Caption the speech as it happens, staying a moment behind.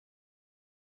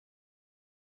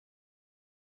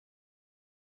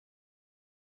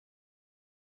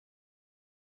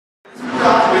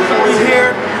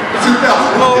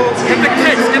Get the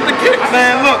kicks, get the kicks.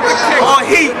 Man, look, all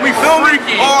heat. We feel me?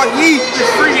 All heat.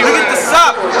 Look at the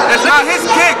sock. Look at his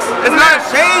kicks. It's not a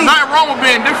shame. Nothing wrong with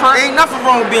being different. Ain't nothing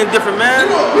wrong with being different,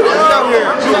 man. Let's out here.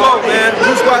 Blue Boat, man.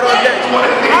 Blue Squad all day.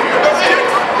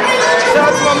 Shout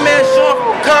out to my man Sean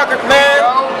from Concord, man.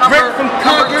 Rick from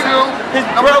Concord. His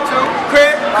bro,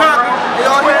 Craig Concord. They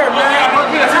all here, man.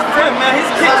 That's his friend, man. His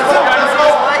kicks.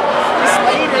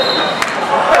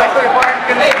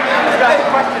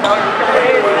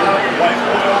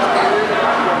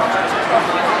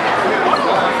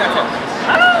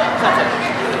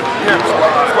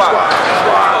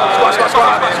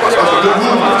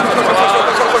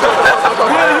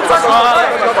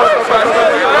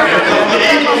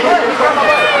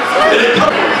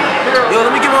 Yo,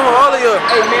 let me give him all of you.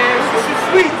 Hey man, this is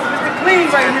sweet. Mr.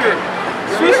 Clean right here.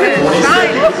 Sweet and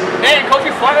shiny. Man, Coach,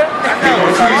 you flutter? I know.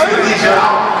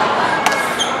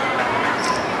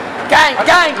 Gang,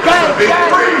 gang, gang, gang.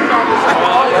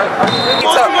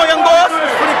 Come on, young boss.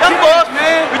 Young boss,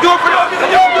 man. We do it for the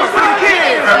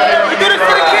kids. We do this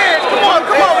for the kids. Come on,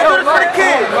 come on. We do this for the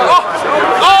kids. All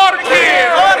the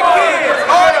kids. All the kids.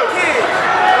 All the kids. All the kids.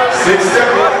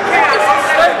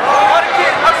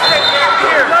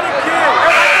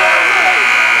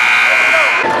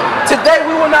 Today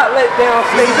we will not let down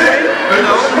State Street.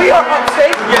 We are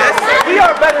upstate. Yes. We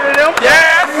are better than them.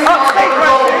 Yes. Upstate.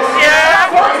 Yes.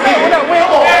 We're not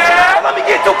winning. Yes. Let me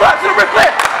get 2 claps to the Ric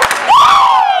Flair.